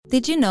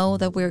Did you know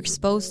that we're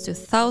exposed to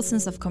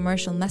thousands of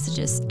commercial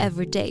messages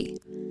every day?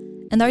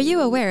 And are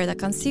you aware that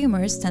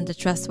consumers tend to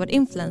trust what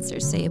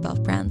influencers say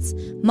about brands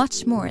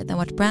much more than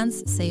what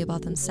brands say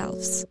about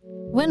themselves?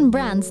 When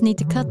brands need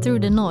to cut through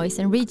the noise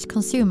and reach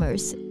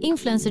consumers,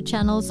 influencer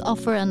channels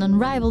offer an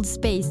unrivaled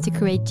space to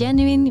create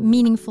genuine,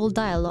 meaningful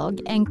dialogue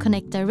and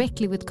connect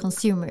directly with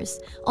consumers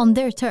on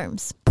their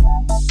terms.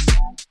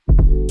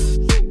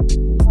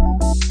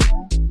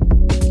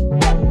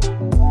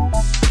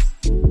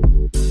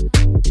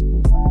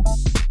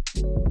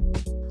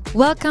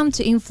 Welcome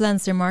to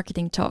Influencer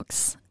Marketing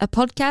Talks, a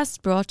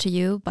podcast brought to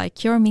you by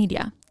Cure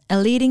Media, a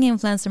leading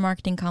influencer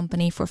marketing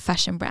company for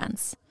fashion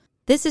brands.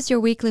 This is your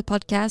weekly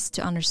podcast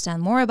to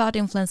understand more about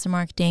influencer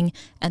marketing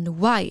and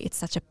why it's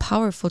such a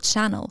powerful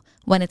channel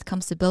when it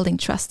comes to building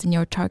trust in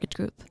your target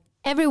group.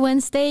 Every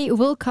Wednesday,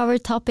 we'll cover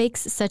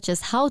topics such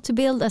as how to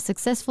build a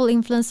successful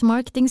influencer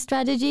marketing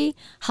strategy,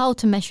 how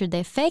to measure the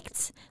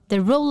effects,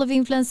 the role of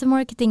influencer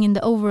marketing in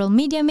the overall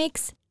media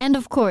mix, and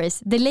of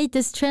course, the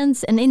latest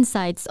trends and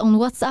insights on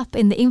what's up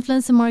in the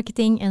influencer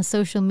marketing and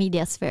social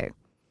media sphere.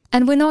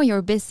 And we know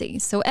you're busy,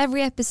 so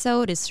every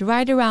episode is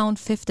right around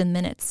 15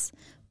 minutes.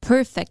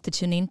 Perfect to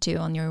tune into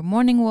on your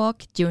morning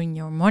walk, during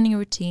your morning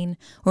routine,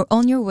 or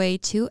on your way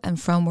to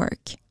and from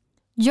work.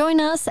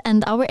 Join us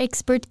and our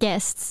expert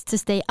guests to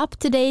stay up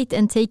to date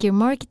and take your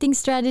marketing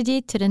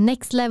strategy to the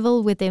next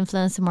level with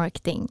influencer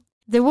marketing,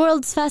 the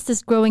world's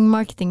fastest growing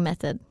marketing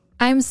method.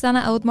 I'm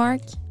Sanna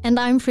Oudmark. And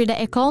I'm Frida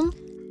Ekholm.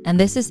 And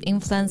this is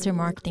Influencer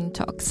Marketing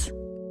Talks.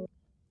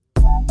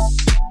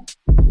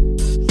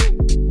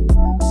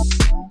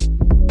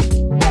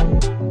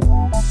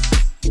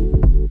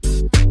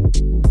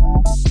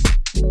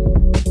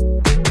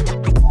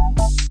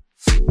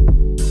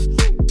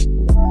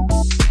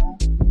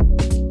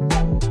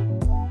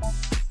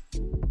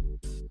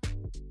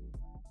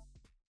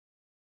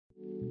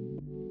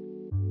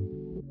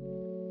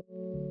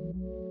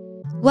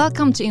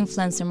 Welcome to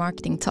Influencer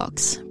Marketing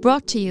Talks,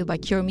 brought to you by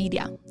Cure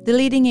Media, the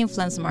leading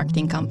influencer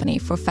marketing company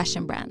for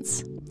fashion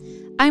brands.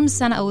 I'm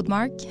Sanna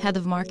Oudmark, head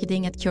of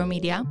marketing at Cure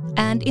Media,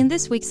 and in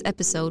this week's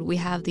episode we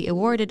have the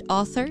awarded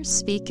author,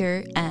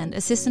 speaker, and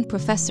assistant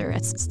professor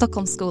at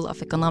Stockholm School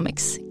of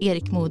Economics,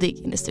 Erik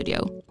Modig, in the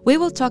studio. We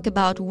will talk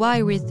about why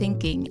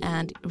rethinking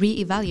and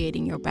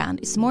re-evaluating your brand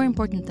is more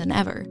important than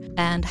ever,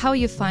 and how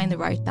you find the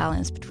right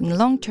balance between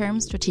long-term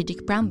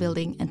strategic brand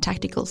building and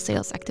tactical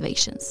sales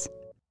activations.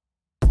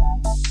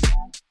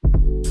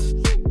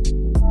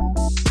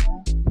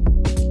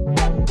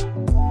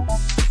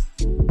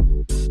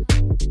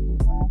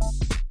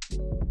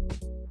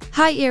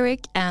 Hi,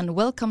 Erik, and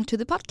welcome to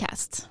the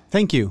podcast.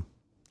 Thank you.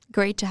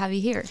 Great to have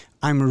you here.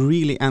 I'm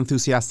really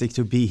enthusiastic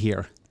to be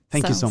here.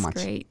 Thank you so much.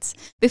 Great.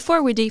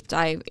 Before we deep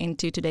dive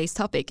into today's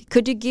topic,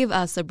 could you give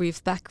us a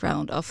brief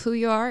background of who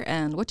you are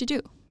and what you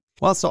do?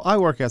 Well, so I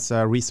work as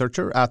a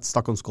researcher at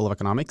Stockholm School of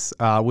Economics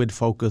with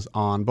focus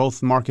on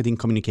both marketing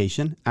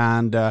communication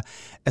and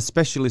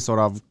especially sort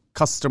of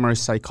customer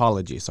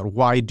psychology. So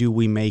why do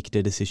we make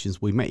the decisions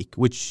we make,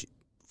 which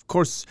of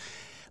course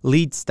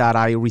leads that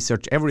I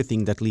research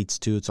everything that leads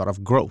to sort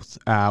of growth,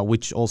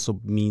 which also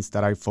means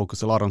that I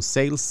focus a lot on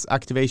sales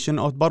activation,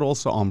 but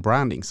also on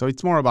branding. So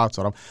it's more about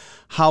sort of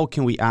how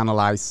can we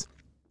analyze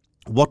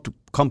what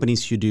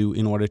companies should do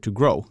in order to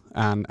grow,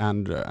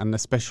 and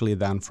especially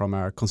then from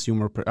a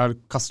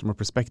customer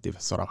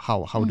perspective, sort of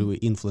how do we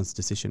influence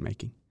decision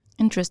making.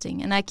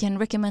 Interesting. And I can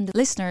recommend the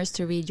listeners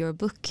to read your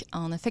book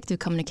on effective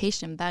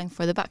communication, Bang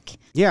for the Buck.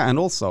 Yeah, and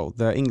also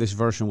the English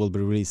version will be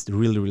released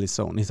really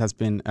soon. It has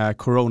been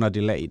Corona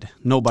delayed.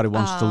 Nobody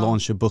wants to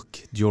launch a book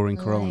during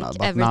Corona,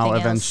 but now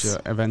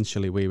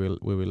eventually we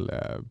will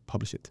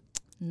publish it.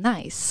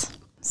 Nice.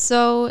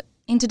 So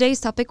in today's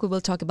topic, we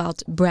will talk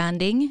about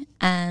branding,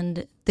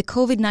 and the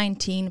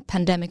COVID-19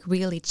 pandemic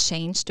really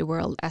changed the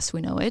world as we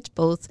know it.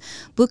 Both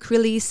book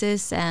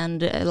releases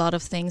and a lot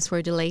of things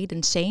were delayed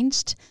and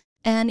changed.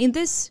 And in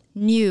this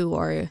new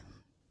or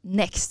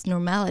next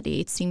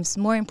normality, it seems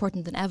more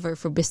important than ever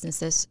for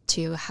businesses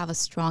to have a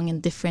strong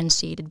and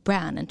differentiated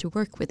brand and to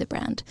work with a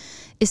brand.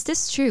 Is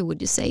this true, would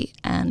you say?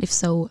 And if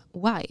so,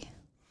 why?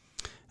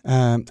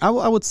 I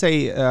would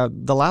say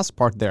the last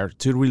part there,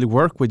 to really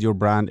work with your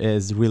brand,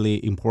 is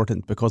really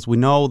important, because we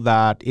know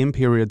that in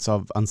periods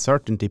of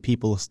uncertainty,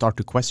 people start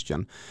to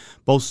question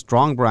both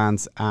strong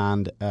brands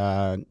and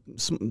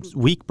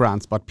weak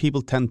brands, but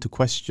people tend to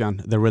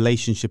question the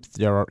relationships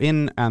they are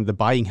in and the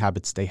buying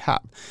habits they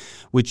have,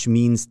 which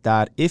means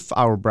that if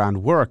our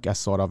brand work as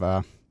sort of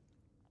a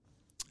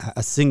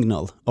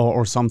signal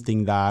or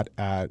something that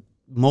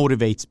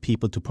motivates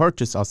people to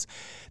purchase us,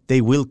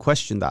 they will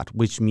question that,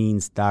 which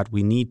means that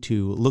we need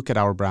to look at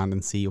our brand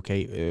and see,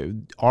 okay,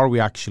 are we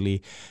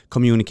actually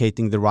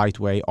communicating the right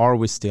way? Are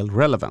we still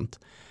relevant?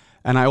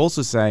 And I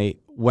also say,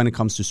 when it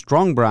comes to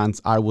strong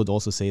brands, I would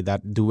also say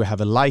that, do we have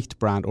a liked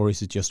brand or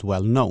is it just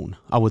well known?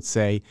 I would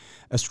say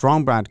a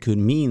strong brand could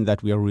mean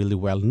that we are really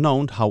well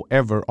known.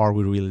 However, are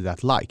we really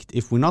that liked?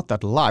 If we're not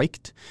that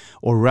liked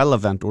or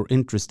relevant or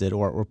interested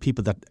or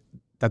people that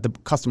the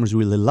customers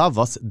really love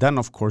us, then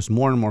of course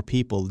more and more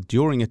people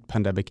during a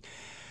pandemic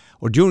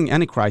or during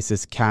any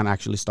crisis can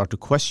actually start to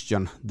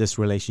question this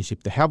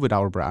relationship they have with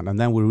our brand. And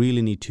then we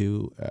really need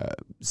to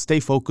stay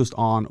focused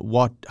on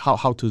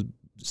how to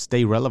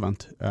stay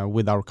relevant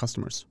with our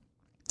customers.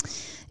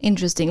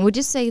 Interesting. Would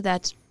you say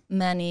that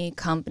many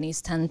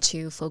companies tend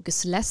to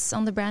focus less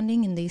on the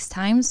branding in these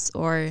times,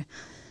 or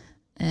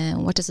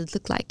what does it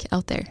look like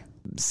out there?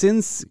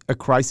 Since a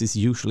crisis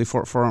usually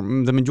for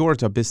the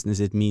majority of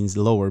business, it means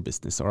lower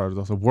business or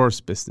the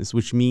worse business,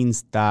 which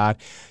means that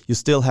you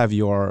still have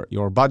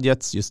your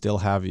budgets, you still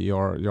have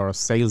your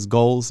sales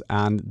goals,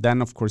 and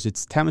then of course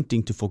it's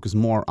tempting to focus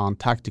more on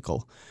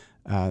tactical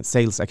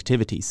sales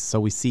activities. So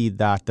we see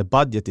that the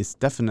budget is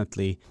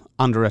definitely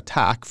under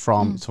attack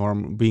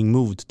from being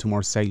moved to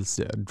more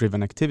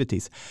sales-driven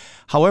activities.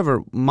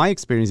 However, my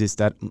experience is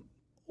that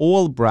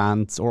all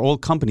brands or all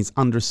companies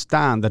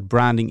understand that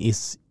branding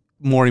is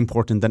more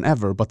important than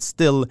ever, but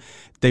still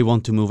they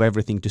want to move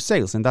everything to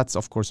sales. And that's,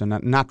 of course, a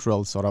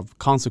natural sort of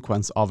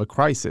consequence of a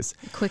crisis.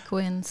 Quick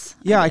wins.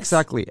 Yeah,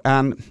 exactly.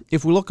 And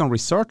if we look on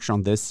research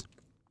on this,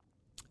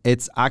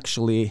 it's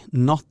actually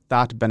not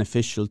that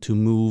beneficial to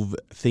move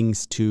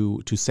things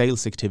to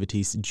sales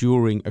activities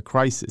during a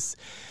crisis,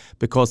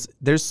 because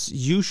there's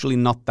usually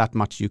not that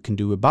much you can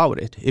do about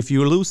it. If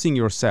you're losing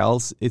your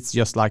sales, it's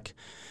just like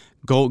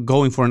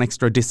going for an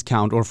extra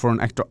discount or for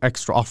an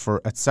extra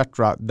offer,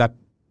 etc. That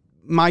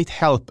might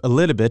help a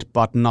little bit,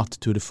 but not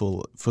to the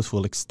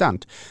full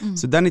extent.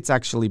 So then it's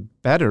actually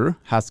better,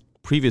 has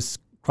previous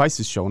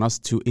crisis shown us,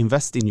 to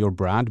invest in your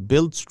brand,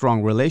 build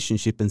strong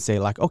relationship, and say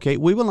like, okay,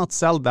 we will not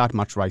sell that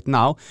much right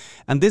now,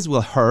 and this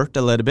will hurt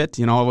a little bit.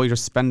 You know, we're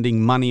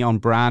spending money on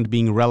brand,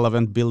 being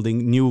relevant,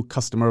 building new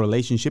customer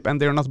relationship,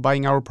 and they're not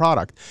buying our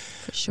product.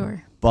 For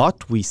sure.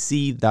 But we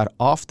see that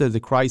after the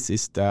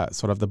crisis,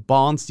 the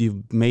bonds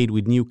you've made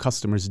with new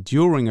customers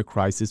during a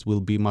crisis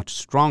will be much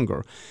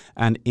stronger.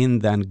 And in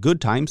then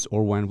good times,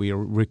 or when we are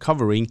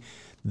recovering,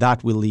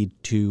 that will lead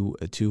to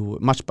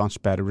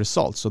much better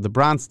results. So the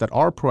brands that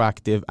are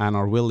proactive and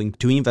are willing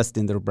to invest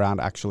in their brand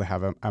actually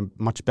have a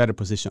much better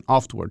position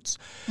afterwards.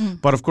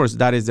 But of course,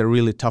 that is a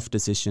really tough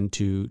decision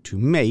to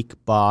make.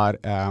 But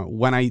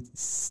when I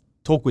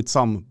talk with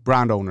some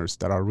brand owners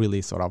that are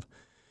really sort of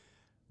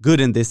good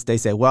in this, they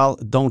say, well,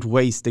 don't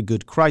waste a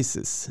good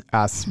crisis,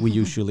 as we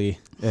usually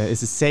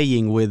is a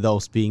saying with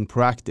those being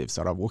proactive.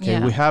 Sort of,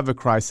 okay, we have a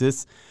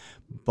crisis,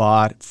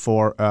 but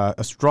for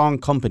a strong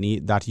company,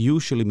 that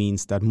usually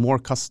means that more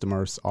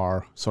customers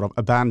are sort of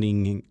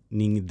abandoning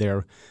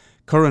their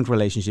current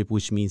relationship,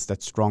 which means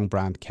that strong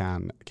brand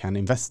can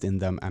invest in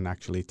them and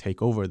actually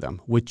take over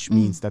them, which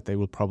means that they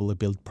will probably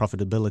build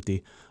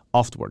profitability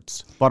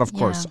afterwards. But of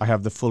course, I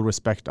have the full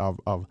respect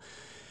of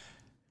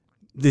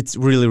it's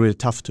really, really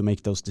tough to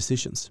make those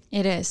decisions.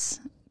 It is.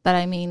 But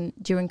I mean,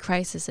 during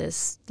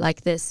crises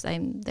like this,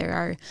 there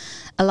are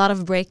a lot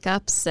of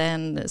breakups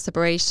and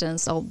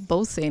separations,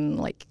 both in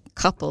like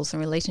couples and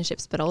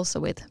relationships, but also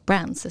with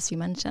brands, as you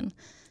mentioned.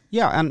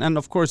 Yeah, and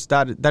of course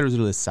that is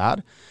really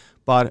sad.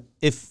 But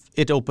if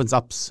it opens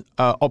up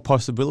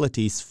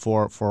possibilities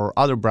for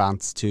other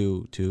brands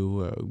to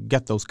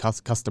get those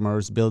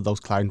customers, build those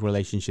client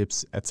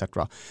relationships,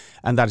 etc.,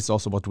 and that is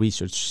also what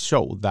research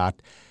show,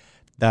 that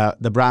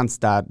the brands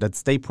that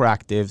stay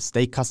proactive,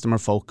 stay customer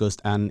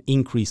focused, and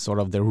increase sort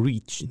of their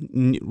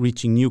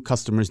reaching new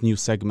customers, new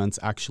segments,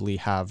 actually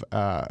have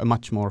a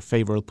much more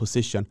favorable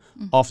position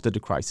after the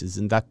crisis,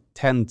 and that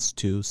tends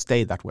to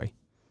stay that way.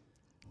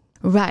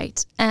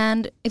 Right.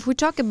 And if we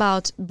talk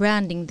about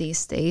branding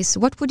these days,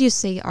 what would you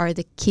say are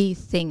the key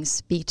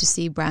things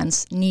B2C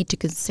brands need to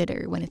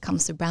consider when it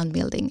comes to brand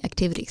building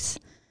activities?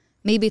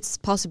 Maybe it's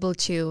possible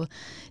to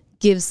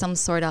give some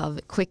sort of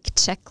quick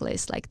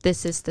checklist, like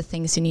this is the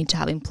things you need to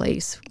have in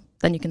place,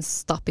 then you can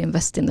stop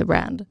investing in the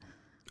brand.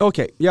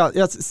 Okay,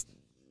 yes,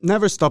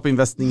 never stop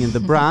investing in the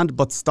brand,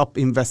 but stop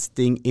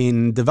investing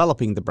in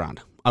developing the brand,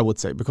 I would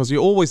say, because you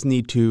always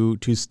need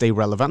to stay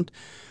relevant.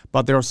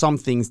 But there are some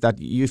things that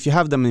if you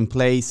have them in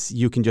place,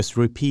 you can just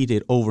repeat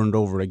it over and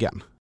over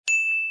again.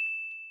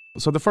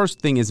 So the first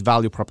thing is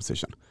value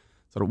proposition.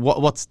 So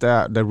what's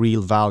the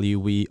real value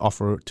we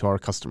offer to our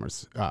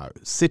customers?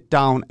 Sit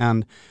down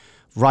and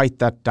write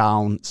that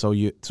down, so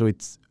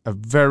it's a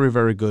very,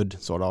 very good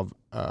sort of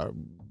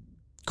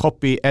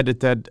copy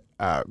edited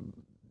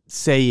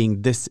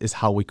saying this is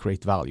how we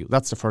create value.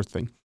 That's the first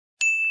thing.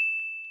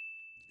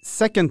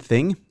 Second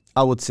thing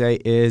I would say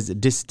is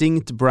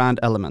distinct brand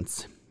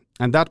elements.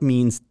 And that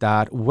means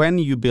that when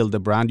you build a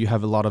brand, you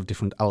have a lot of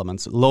different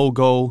elements: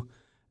 logo,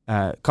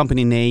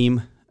 company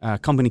name,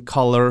 company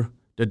color,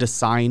 the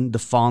design, the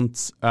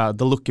fonts,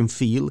 the look and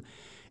feel.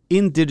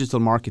 In digital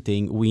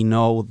marketing, we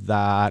know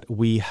that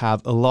we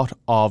have a lot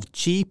of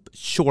cheap,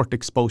 short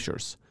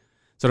exposures.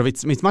 Sort of,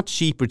 it's much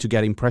cheaper to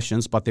get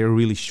impressions, but they're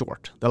really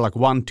short. They're like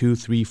 1, 2,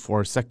 3,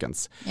 4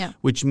 seconds. Yeah.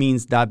 Which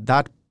means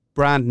that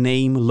brand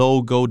name,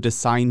 logo,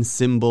 design,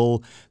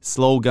 symbol,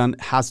 slogan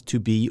has to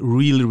be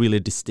really, really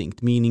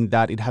distinct, meaning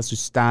that it has to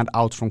stand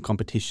out from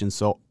competition.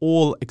 So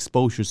all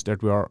exposures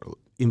that we are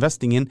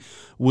investing in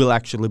will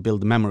actually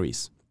build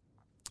memories.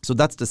 So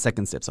that's the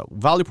second step. So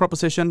value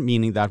proposition,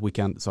 meaning that we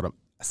can sort of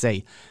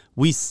say,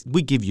 we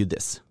give you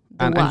this.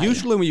 And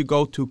usually when you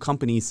go to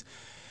companies,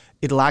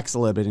 it lacks a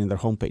little bit in their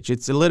homepage.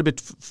 It's a little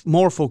bit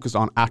more focused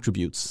on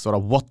attributes, sort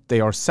of what they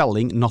are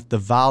selling, not the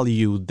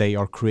value they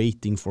are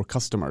creating for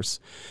customers.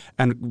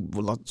 And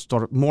we'll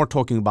start more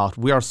talking about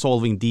we are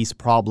solving these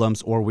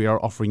problems or we are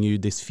offering you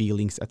these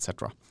feelings,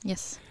 etc.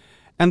 Yes.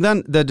 And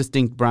then the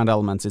distinct brand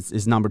elements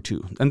is number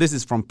 2. And this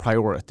is from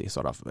priority,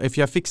 sort of. If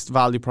you have fixed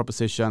value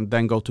proposition,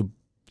 then go to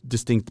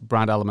distinct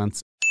brand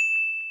elements.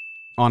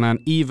 On an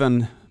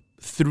even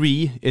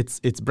 3,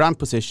 it's brand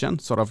position,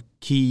 sort of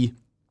key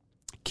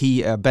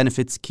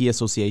benefits, key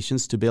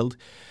associations to build,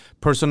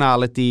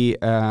 personality,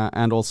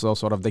 and also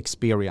sort of the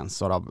experience,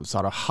 sort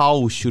of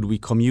how should we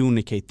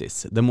communicate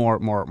this, the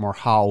more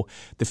how,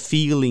 the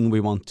feeling we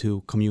want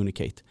to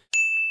communicate.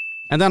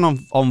 And then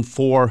on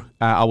 4,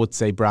 I would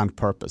say brand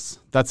purpose.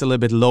 That's a little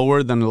bit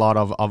lower than a lot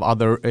of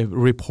other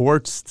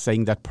reports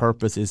saying that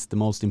purpose is the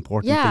most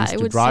important things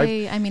to drive. Yeah, I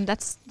would say, I mean,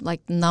 that's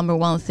like number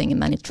 1 thing in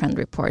many trend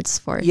reports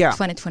for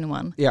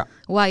 2021. Yeah.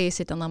 Why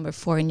is it on number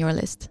 4 in your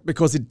list?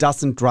 Because it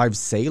doesn't drive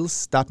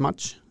sales that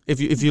much.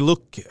 If you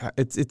look,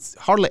 it's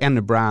hardly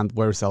any brand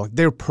where it's like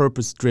they're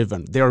purpose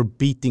driven. They are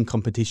beating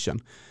competition.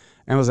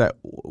 And I was like,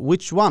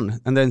 which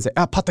one? And then say,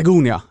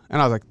 Patagonia.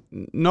 And I was like,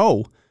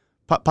 no.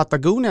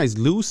 Patagonia is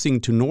losing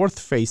to North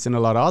Face and a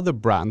lot of other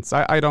brands.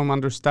 I don't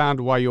understand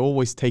why you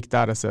always take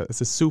that as a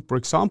super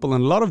example.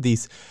 And a lot of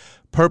these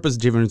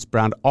purpose-driven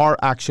brands are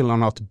actually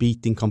not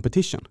beating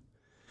competition.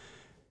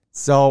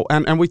 So,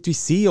 and what we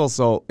see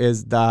also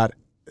is that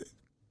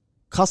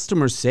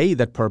customers say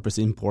that purpose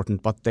is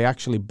important, but they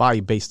actually buy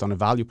based on a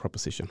value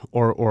proposition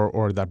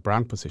or that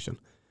brand position.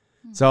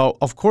 So,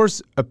 of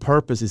course, a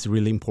purpose is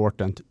really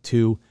important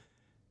to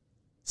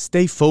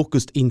stay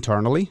focused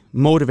internally,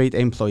 motivate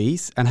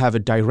employees, and have a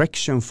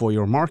direction for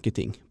your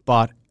marketing.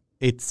 But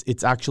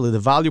it's actually the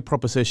value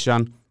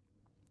proposition,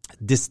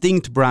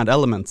 distinct brand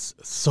elements,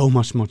 so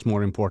much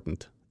more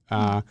important.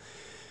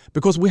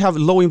 Because we have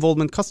low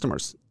involvement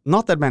customers.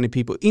 Not that many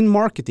people in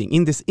marketing,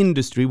 in this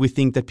industry, we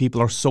think that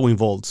people are so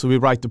involved. So we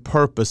write the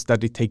purpose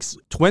that it takes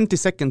 20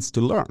 seconds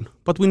to learn.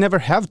 But we never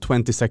have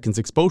 20 seconds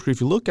exposure.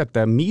 If you look at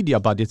the media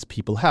budgets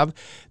people have,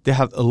 they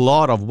have a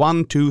lot of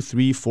 1, 2,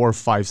 3, 4,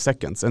 5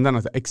 seconds. And then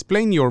I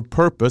explain your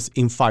purpose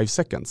in 5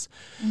 seconds.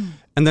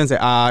 And then say,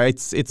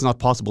 it's not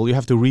possible. You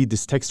have to read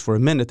this text for a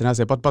minute. And I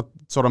say, but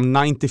sort of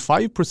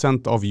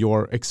 95% of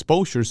your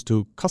exposures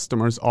to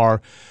customers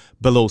are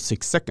below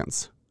 6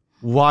 seconds.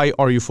 Why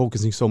are you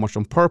focusing so much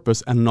on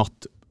purpose and not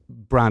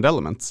brand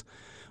elements,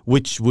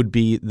 which would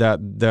be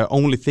the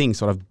only thing,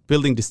 sort of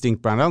building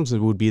distinct brand elements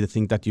would be the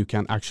thing that you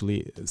can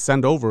actually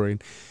send over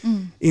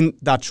in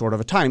that short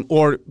of a time,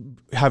 or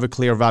have a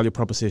clear value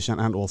proposition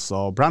and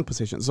also brand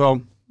position.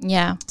 So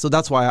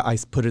that's why I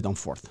put it on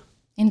 4th.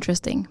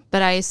 Interesting.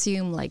 But I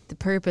assume like the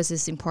purpose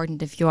is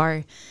important if you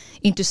are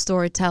into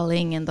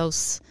storytelling and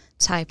those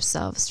types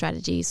of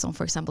strategies on,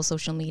 for example,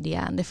 social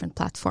media and different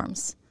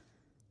platforms.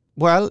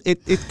 Well,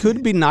 it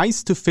could be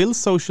nice to fill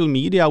social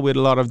media with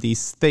a lot of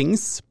these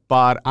things,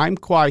 but I'm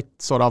quite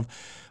sort of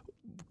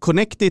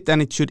connected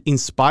and it should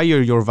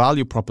inspire your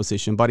value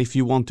proposition. But if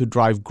you want to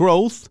drive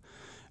growth,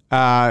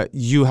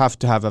 you have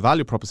to have a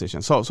value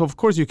proposition. So of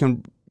course you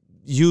can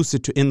use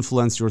it to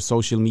influence your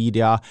social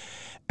media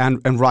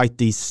and write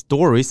these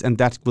stories, and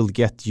that will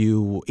get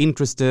you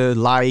interested,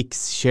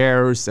 likes,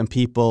 shares, and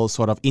people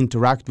sort of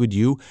interact with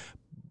you.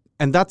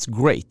 And that's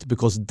great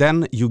because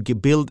then you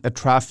build a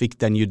traffic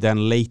that you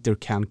then later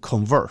can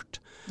convert.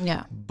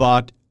 Yeah.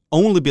 But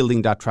only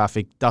building that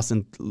traffic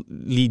doesn't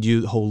lead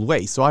you the whole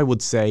way. So I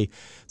would say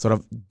sort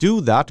of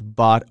do that,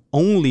 but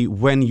only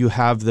when you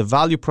have the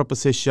value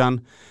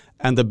proposition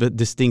and the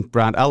distinct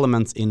brand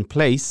elements in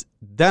place,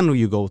 then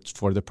you go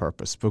for the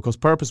purpose. Because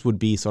purpose would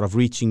be sort of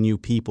reaching new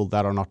people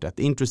that are not that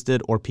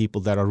interested or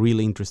people that are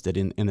really interested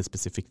in a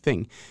specific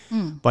thing.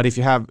 But if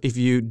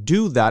you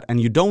do that and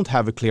you don't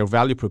have a clear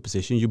value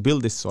proposition, you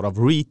build this sort of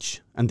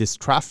reach and this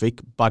traffic,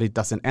 but it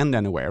doesn't end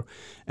anywhere.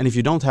 And if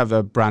you don't have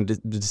a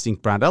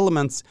distinct brand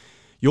elements,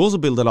 you also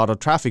build a lot of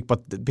traffic,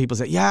 but people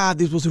say, yeah,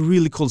 this was a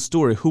really cool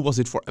story. Who was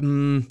it for?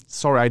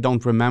 Sorry, I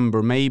don't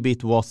remember. Maybe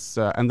it was,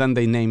 and then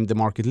they named the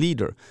market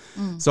leader.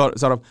 So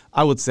sort of,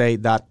 I would say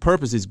that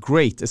purpose is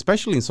great,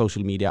 especially in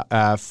social media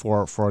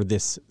for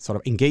this sort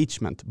of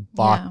engagement.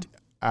 But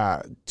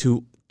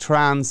to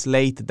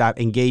translate that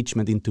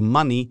engagement into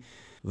money,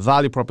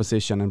 value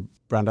proposition and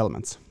brand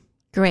elements.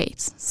 Great.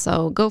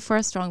 So go for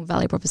a strong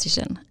value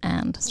proposition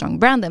and strong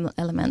brand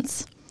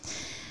elements.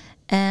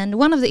 And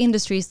one of the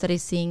industries that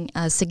is seeing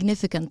a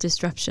significant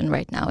disruption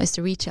right now is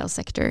the retail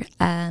sector.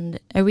 And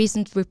a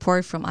recent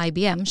report from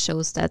IBM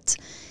shows that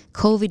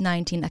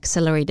COVID-19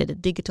 accelerated a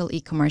digital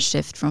e-commerce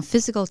shift from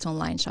physical to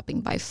online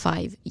shopping by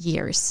 5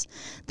 years.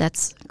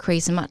 That's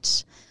crazy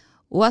much.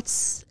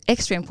 What's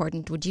extra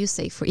important, would you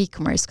say, for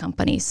e-commerce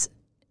companies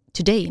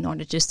today in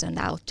order to stand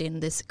out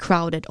in this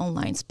crowded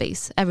online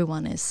space?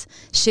 Everyone is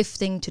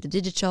shifting to the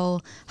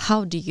digital.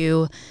 How do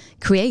you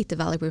create the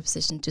value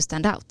proposition to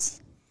stand out?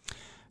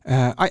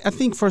 I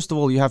think, first of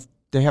all, you have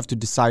they have to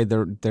decide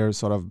their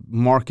sort of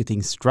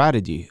marketing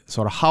strategy.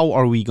 Sort of how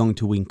are we going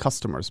to win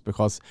customers?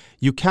 Because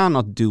you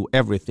cannot do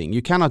everything.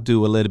 You cannot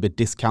do a little bit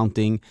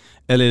discounting,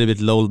 a little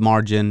bit low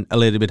margin, a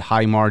little bit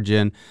high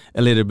margin,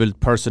 a little bit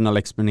personal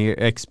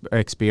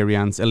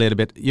experience, a little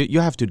bit.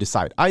 You have to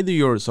decide. Either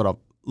you're sort of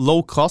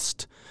low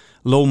cost,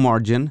 low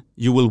margin,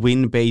 you will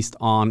win based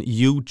on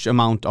huge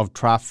amount of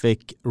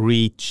traffic,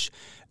 reach,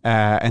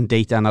 and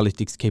data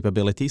analytics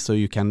capability, so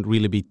you can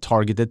really be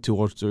targeted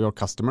towards your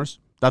customers.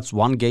 That's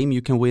one game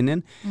you can win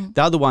in.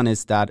 The other one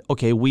is that,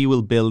 okay, we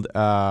will build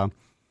a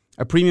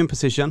premium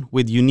position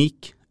with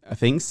unique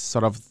things,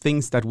 sort of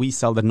things that we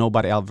sell that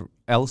nobody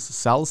else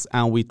sells,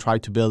 and we try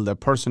to build a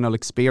personal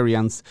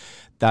experience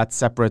that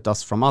separates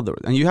us from others.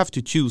 And you have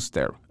to choose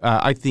there.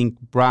 I think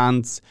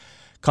brands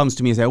comes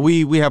to me and say,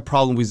 we have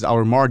problem with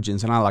our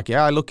margins. And I'm like,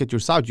 yeah, I look at your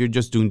site, you're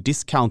just doing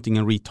discounting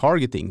and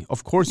retargeting.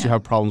 Of course you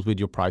have problems with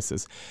your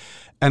prices.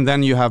 And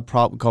then you have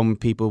come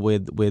people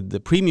with the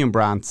premium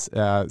brands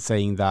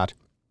saying that,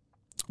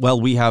 well,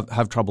 we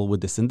have trouble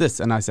with this and this.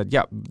 And I said,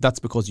 yeah, that's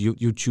because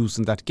you choose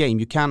in that game.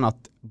 You cannot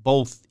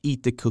both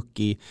eat the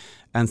cookie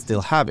and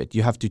still have it.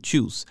 You have to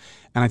choose.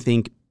 And I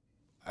think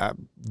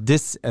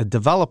this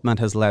development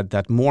has led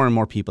that more and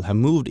more people have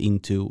moved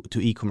into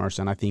e-commerce,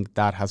 and I think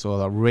that has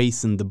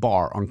raised the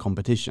bar on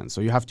competition. So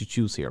you have to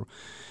choose here,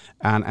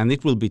 and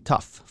it will be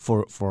tough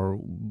for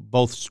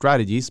both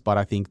strategies. But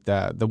I think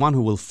the one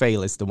who will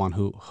fail is the one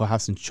who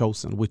hasn't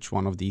chosen which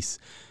one of these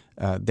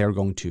they're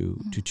going to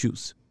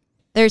choose.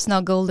 There's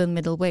no golden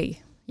middle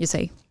way, you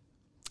say.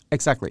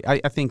 Exactly.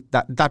 I think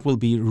that will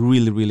be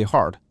really, really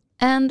hard.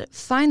 And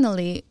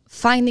finally,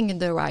 finding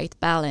the right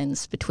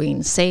balance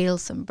between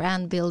sales and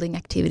brand building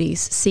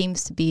activities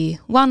seems to be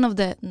one of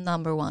the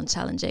number one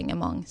challenging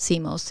among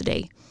CMOs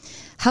today.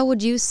 How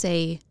would you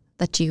say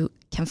that you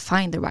can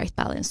find the right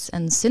balance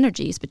and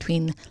synergies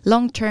between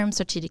long-term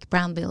strategic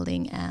brand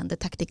building and the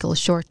tactical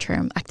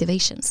short-term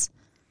activations?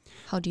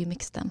 How do you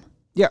mix them?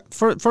 Yeah,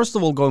 first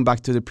of all, going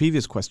back to the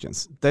previous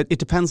questions, that it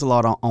depends a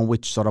lot on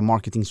which sort of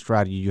marketing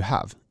strategy you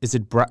have. Is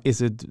it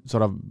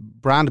sort of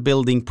brand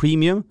building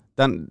premium?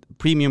 Then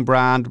premium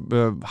brand,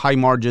 high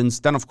margins,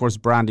 then of course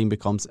branding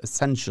becomes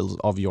essential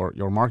of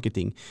your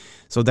marketing.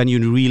 So then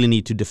you really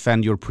need to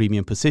defend your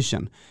premium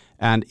position.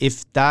 And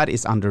if that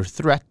is under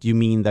threat, you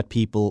mean that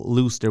people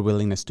lose their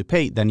willingness to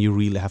pay, then you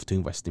really have to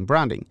invest in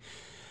branding.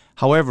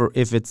 However,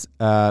 if it's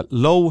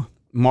low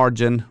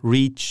margin,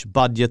 reach,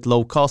 budget,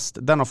 low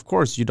cost, then of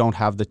course you don't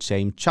have the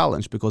same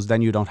challenge, because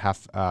then you don't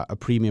have a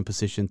premium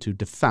position to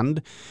defend,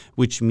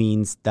 which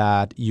means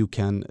that you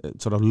can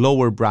sort of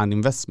lower brand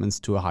investments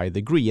to a high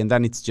degree. And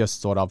then it's just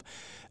sort of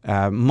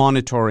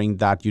monitoring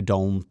that you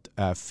don't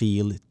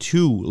feel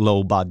too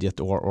low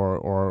budget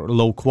or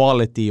low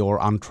quality or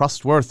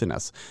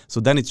untrustworthiness. So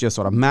then it's just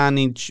sort of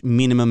manage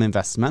minimum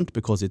investment,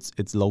 because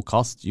it's low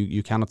cost.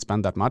 You cannot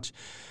spend that much.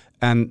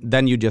 And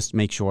then you just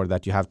make sure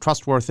that you have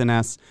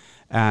trustworthiness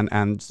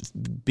and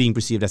being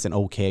perceived as an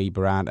okay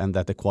brand, and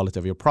that the quality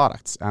of your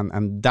products.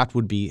 And that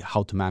would be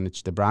how to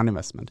manage the brand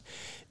investment.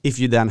 If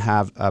you then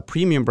have a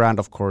premium brand,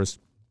 of course,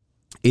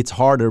 it's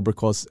harder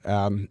because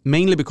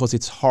mainly because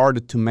it's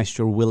hard to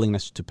measure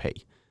willingness to pay.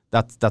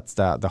 That's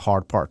the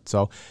hard part.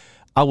 So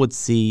I would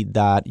see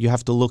that you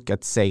have to look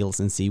at sales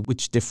and see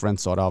which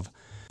different sort of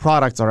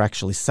products are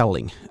actually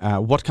selling.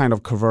 What kind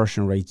of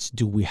conversion rates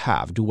do we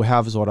have? Do we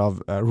have sort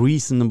of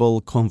reasonable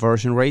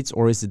conversion rates,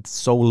 or is it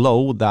so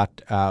low that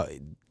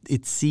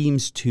it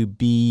seems to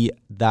be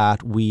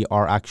that we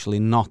are actually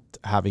not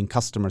having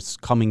customers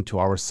coming to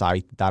our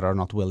site that are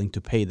not willing to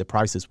pay the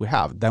prices we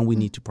have? Then we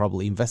need to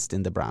probably invest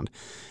in the brand.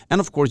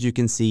 And of course, you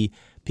can see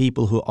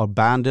people who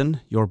abandon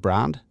your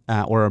brand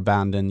or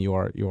abandon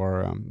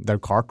their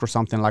cart or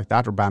something like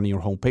that, or abandon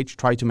your homepage.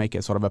 Try to make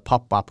a sort of a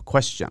pop-up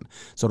question,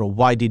 sort of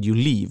why did you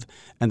leave?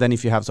 And then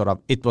if you have sort of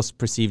it was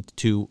perceived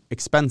too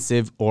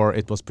expensive, or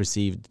it was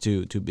perceived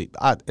to be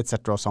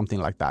etc. or something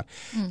like that,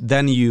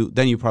 then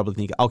you probably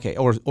think, okay,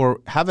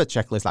 or have a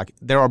checklist like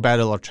there are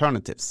better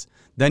alternatives.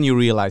 Then you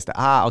realize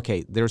that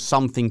okay, there's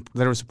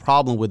a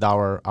problem with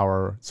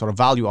our sort of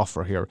value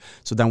offer here.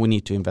 So then we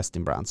need to invest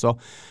in brand. So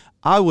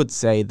I would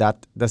say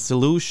that the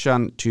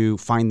solution to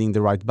finding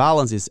the right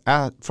balance is,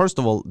 first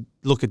of all,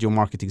 look at your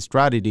marketing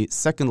strategy.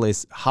 Secondly,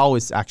 is how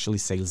is actually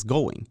sales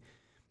going?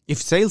 If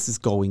sales is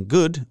going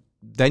good,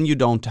 then you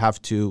don't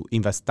have to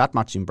invest that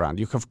much in brand.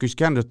 You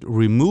can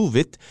remove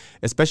it,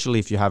 especially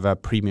if you have a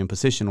premium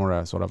position or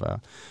a sort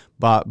of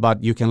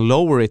but you can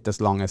lower it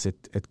as long as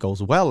it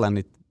goes well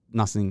and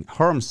nothing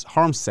harms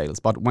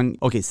sales. But when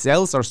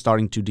sales are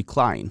starting to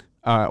decline,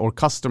 or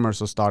customers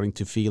are starting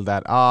to feel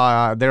that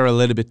they're a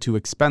little bit too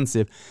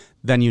expensive,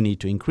 then you need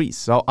to increase.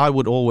 So I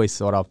would always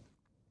sort of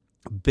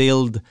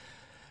build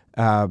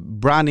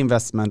brand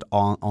investment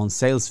on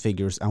sales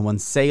figures, and when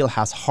sale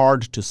has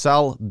hard to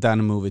sell,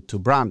 then move it to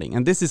branding.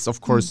 And this is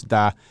of course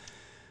the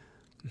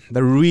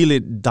really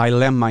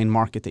dilemma in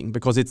marketing,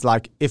 because it's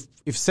like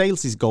if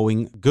sales is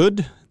going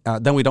good,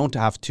 then we don't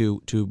have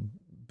to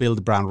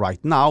build brand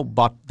right now,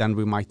 but then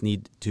we might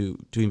need to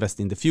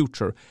invest in the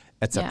future.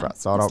 etc.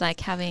 Yeah. It's like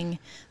having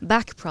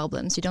back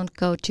problems. You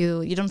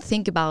don't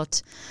think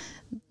about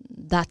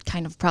that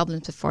kind of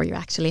problems before you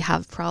actually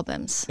have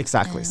problems.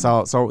 Exactly.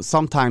 So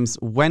sometimes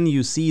when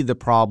you see the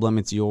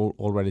problem, you're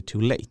already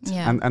too late.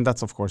 Yeah. And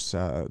that's of course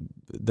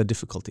the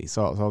difficulty.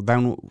 So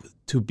then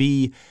to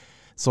be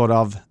sort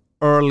of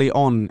early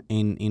on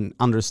in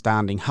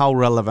understanding how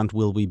relevant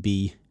will we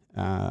be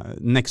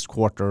next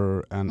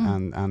quarter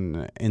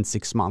and in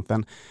 6 months.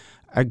 And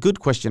a good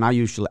question I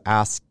usually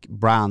ask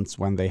brands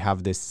when they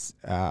have this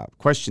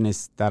question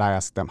is that I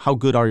ask them, how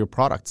good are your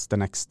products the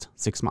next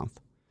 6 months?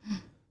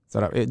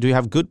 So do you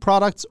have good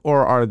products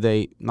or are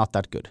they not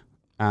that good?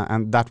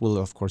 And that will,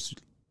 of course,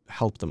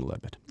 help them a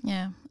little bit.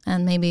 Yeah,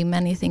 and maybe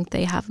many think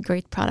they have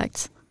great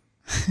products,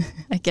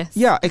 I guess.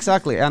 Yeah,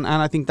 exactly. And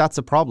I think that's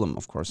a problem,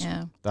 of course,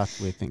 that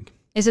we think.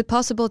 Is it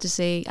possible to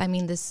say, I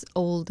mean, this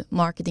old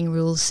marketing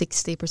rule,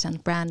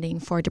 60% branding,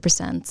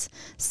 40%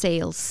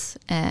 sales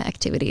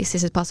activities,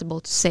 is it possible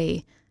to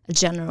say a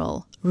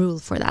general rule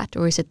for that?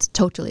 Or is it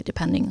totally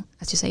depending,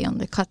 as you say, on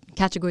the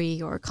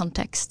category or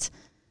context?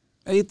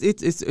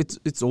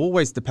 It's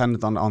always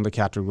dependent on the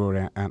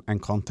category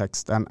and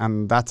context.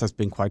 And that has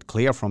been quite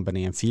clear from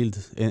Benny & Field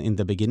in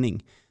the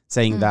beginning,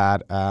 saying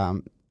that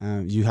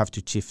you have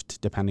to shift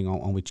depending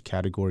on which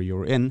category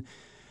you're in.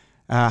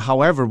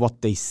 However,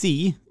 what they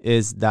see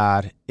is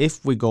that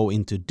if we go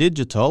into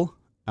digital,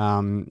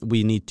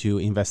 we need to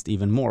invest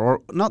even more.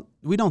 Or not,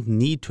 we don't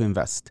need to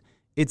invest.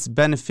 It's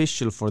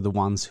beneficial for the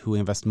ones who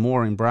invest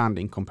more in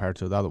branding compared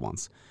to the other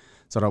ones.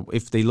 So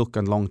if they look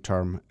at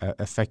long-term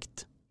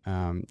effect,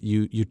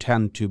 you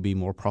tend to be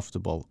more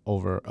profitable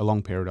over a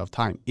long period of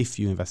time if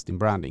you invest in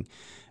branding.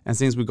 And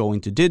since we go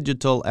into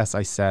digital, as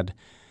I said,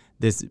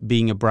 this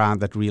being a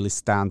brand that really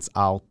stands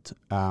out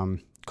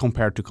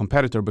compared to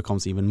competitor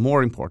becomes even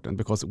more important,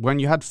 because when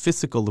you had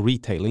physical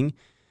retailing,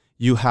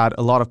 you had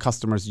a lot of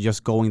customers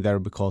just going there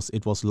because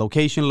it was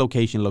location.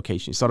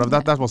 Sort of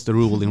that was the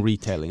rule in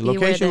retailing.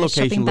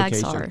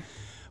 Location.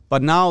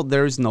 But now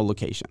there is no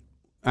location.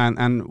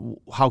 And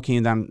how can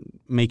you then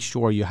make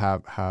sure you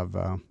have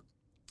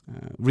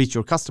reach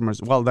your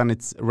customers? Well, then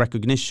it's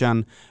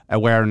recognition,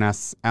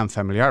 awareness, and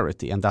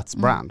familiarity, and that's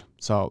brand.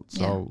 So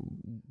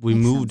we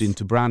Makes moved sense.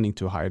 into branding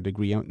to a higher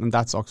degree, and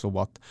that's also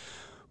what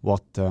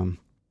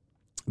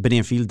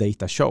Benny & Field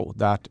data show,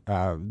 that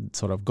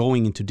sort of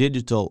going into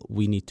digital,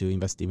 we need to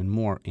invest even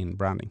more in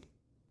branding.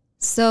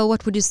 So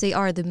what would you say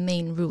are the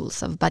main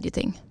rules of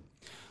budgeting?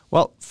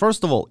 Well,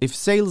 first of all, if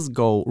sales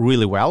go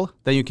really well,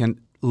 then you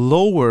can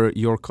lower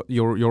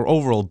your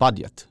overall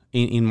budget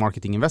in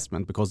marketing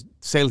investment, because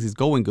sales is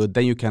going good,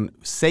 then you can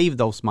save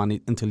those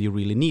money until you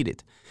really need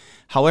it.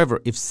 However,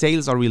 if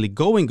sales are really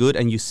going good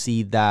and you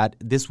see that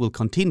this will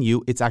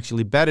continue, it's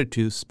actually better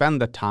to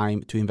spend the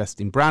time to invest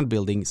in brand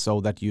building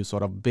so that you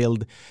sort of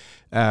build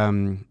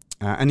an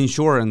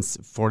insurance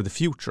for the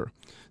future.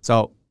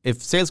 So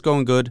if sales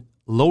going good,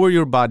 lower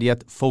your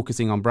budget,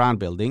 focusing on brand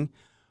building.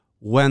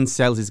 When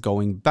sales is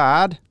going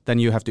bad, then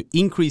you have to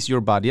increase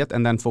your budget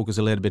and then focus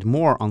a little bit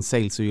more on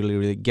sales so you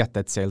really get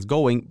that sales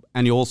going.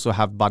 And you also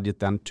have budget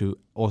then to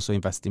also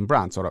invest in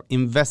brand, sort of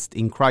invest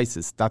in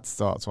crisis. That's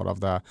sort of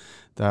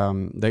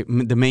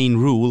the main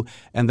rule.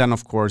 And then,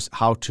 of course,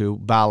 how to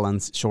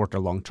balance short or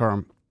long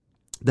term,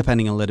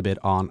 depending a little bit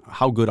on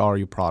how good are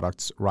your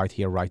products right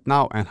here, right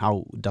now, and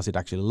how does it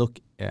actually look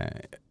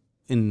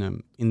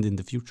in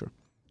the future.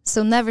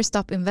 So never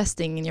stop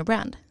investing in your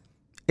brand.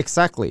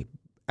 Exactly.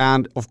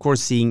 And of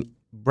course, seeing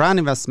brand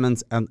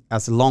investments and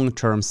as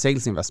long-term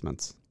sales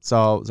investments.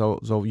 So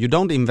you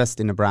don't invest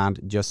in a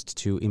brand just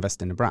to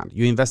invest in a brand.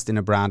 You invest in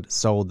a brand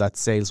so that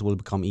sales will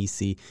become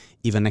easy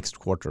even next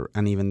quarter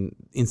and even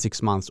in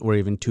 6 months or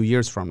even 2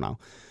 years from now.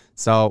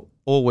 So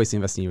always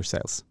invest in your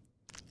sales.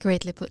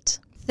 Greatly put.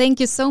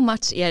 Thank you so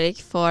much, Erik,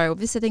 for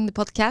visiting the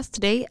podcast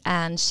today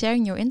and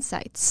sharing your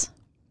insights.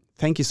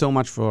 Thank you so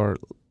much for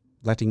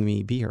letting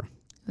me be here.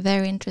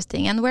 Very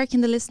interesting. And where can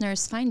the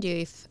listeners find you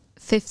if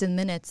 15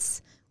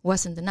 minutes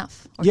wasn't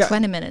enough, or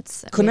 20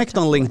 minutes? Connect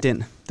on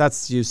LinkedIn.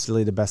 That's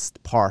usually the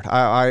best part.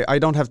 I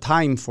don't have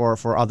time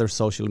for other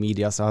social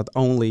media, so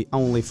I'm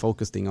only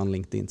focusing on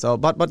LinkedIn. So,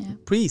 but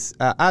please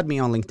add me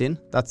on LinkedIn.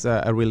 That's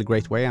a really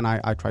great way, and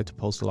I try to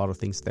post a lot of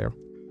things there.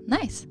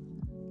 Nice.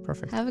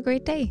 Perfect. Have a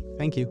great day.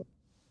 Thank you.